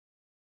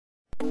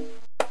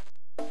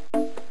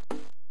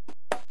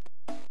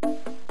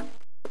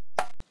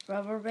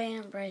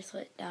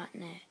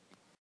RubberBandBracelet.net.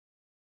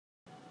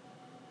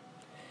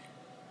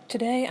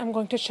 Today I'm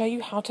going to show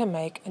you how to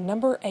make a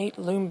number 8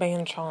 Loom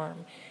Band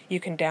Charm. You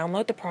can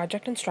download the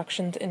project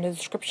instructions in the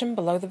description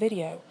below the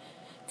video.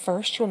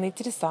 First, you'll need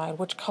to decide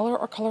which color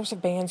or colors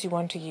of bands you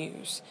want to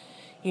use.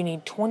 You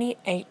need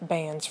 28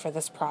 bands for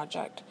this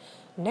project.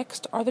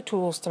 Next are the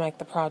tools to make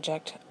the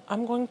project.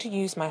 I'm going to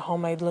use my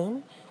homemade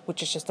loom,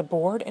 which is just a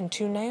board and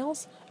 2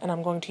 nails, and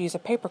I'm going to use a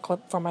paper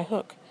clip for my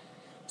hook.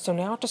 So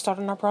now to start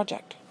on our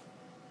project.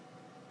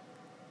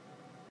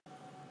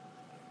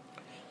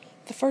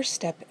 The first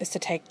step is to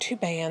take 2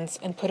 bands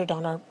and put it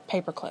on our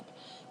paper clip.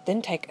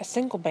 Then take a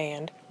single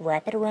band,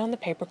 wrap it around the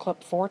paper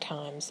clip 4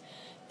 times,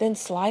 then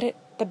slide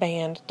the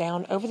band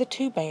down over the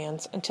 2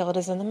 bands until it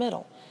is in the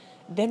middle.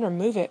 Then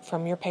remove it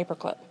from your paper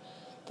clip.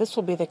 This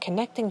will be the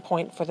connecting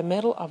point for the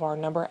middle of our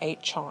number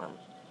 8 charm.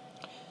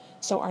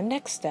 So our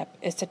next step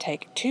is to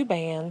take 2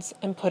 bands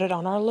and put it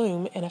on our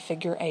loom in a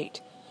figure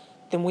 8.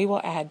 Then we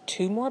will add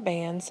 2 more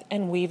bands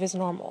and weave as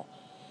normal.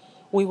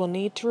 We will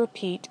need to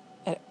repeat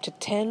to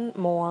 10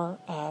 more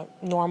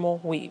normal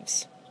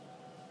weaves.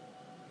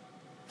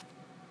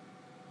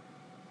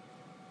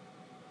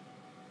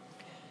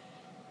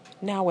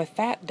 Now with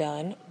that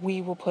done,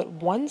 we will put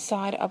one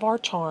side of our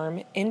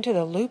charm into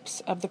the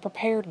loops of the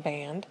prepared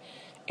band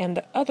and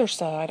the other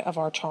side of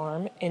our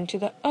charm into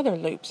the other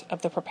loops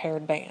of the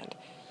prepared band.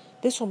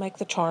 This will make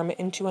the charm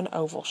into an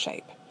oval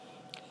shape.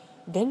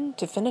 Then,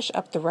 to finish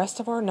up the rest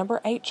of our number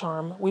 8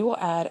 charm, we will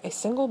add a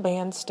single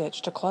band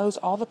stitch to close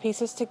all the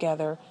pieces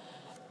together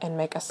and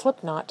make a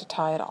slip knot to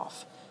tie it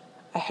off.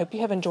 I hope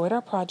you have enjoyed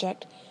our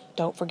project.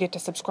 Don't forget to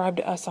subscribe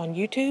to us on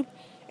YouTube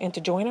and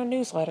to join our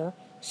newsletter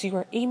so you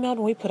are emailed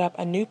when we put up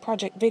a new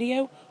project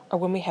video or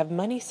when we have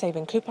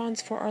money-saving coupons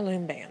for our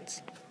loom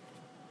bands.